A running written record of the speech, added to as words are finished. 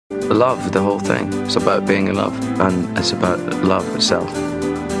Love, the whole thing. It's about being in love, and it's about love itself.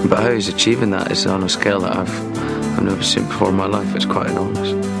 But how he's achieving that is on a scale that I've never seen before in my life. It's quite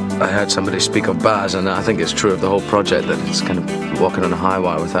enormous. I heard somebody speak of Baz, and I think it's true of the whole project, that it's kind of walking on a high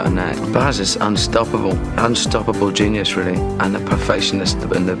wire without a net. Baz is unstoppable genius, really, and a perfectionist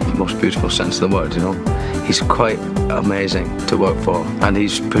in the most beautiful sense of the word, you know. He's quite amazing to work for, and he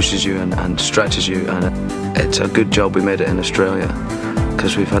pushes you and stretches you, and it's a good job we made it in Australia,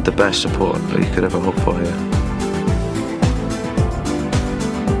 because we've had the best support that you could ever hope for here.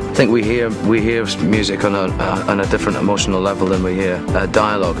 I think we hear music on a different emotional level than we hear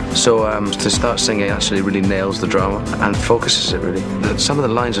dialogue. So to start singing actually really nails the drama and focuses it really. Some of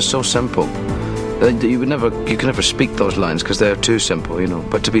the lines are so simple that you can never speak those lines because they're too simple, you know.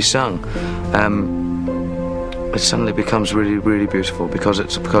 But to be sung, it suddenly becomes really, really beautiful because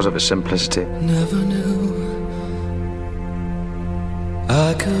of its simplicity. Never knew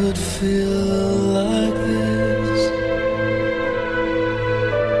I could feel like this.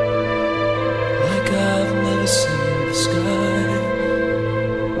 I've never seen the sky.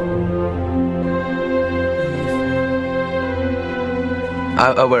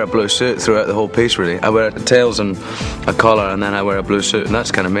 I wear a blue suit throughout the whole piece, really. I wear tails and a collar, and then I wear a blue suit, and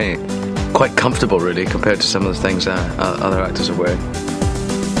that's kind of me. Quite comfortable, really, compared to some of the things other actors are wearing.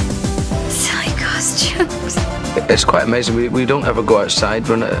 Silly costumes. It's quite amazing. We don't ever go outside.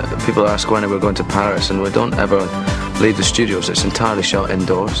 People ask when we're going to Paris, and we don't ever leave the studios. It's entirely shot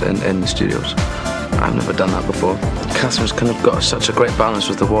indoors in the studios. I've never done that before. Catherine's kind of got such a great balance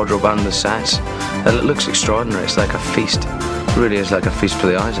with the wardrobe and the sets, and it looks extraordinary. It's like a feast. It really is like a feast for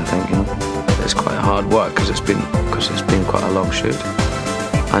the eyes, I think. You know, it's quite hard work because it's been quite a long shoot,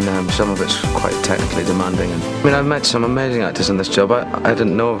 and some of it's quite technically demanding. And I mean, I've met some amazing actors in this job. I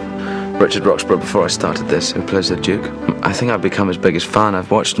didn't know Richard Roxburgh before I started this, who plays the Duke. I think I've become his biggest fan.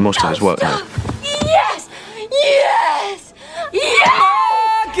 I've watched most of his work now. Yes! Yes! Yes!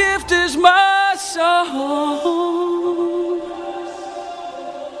 My gift is my song,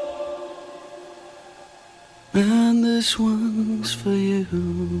 and this one's for you.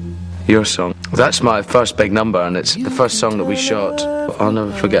 Your song. That's my first big number, and it's the first song that we shot. I'll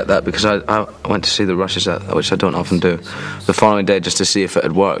never forget that because I went to see the rushes, which I don't often do, the following day just to see if it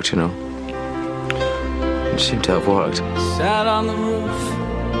had worked, you know. It seemed to have worked. Sat on the roof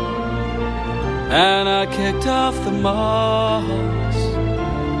and I kicked off the moss.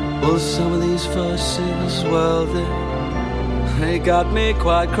 Well, some of these first scenes, well, they got me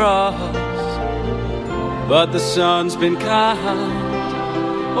quite cross. But the sun's been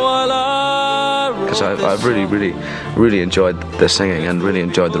kind while I wrote. Because I've really enjoyed the singing and really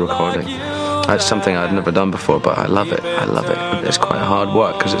enjoyed the recording. It's something I'd never done before, but I love it. I love it. It's quite hard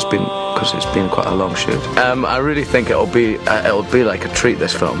work because it's been quite a long shoot. I really think it'll be like a treat.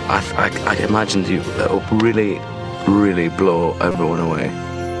 This film. I imagine it'll really blow everyone away.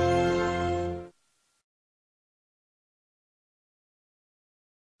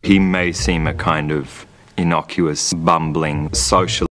 He may seem a kind of innocuous, bumbling social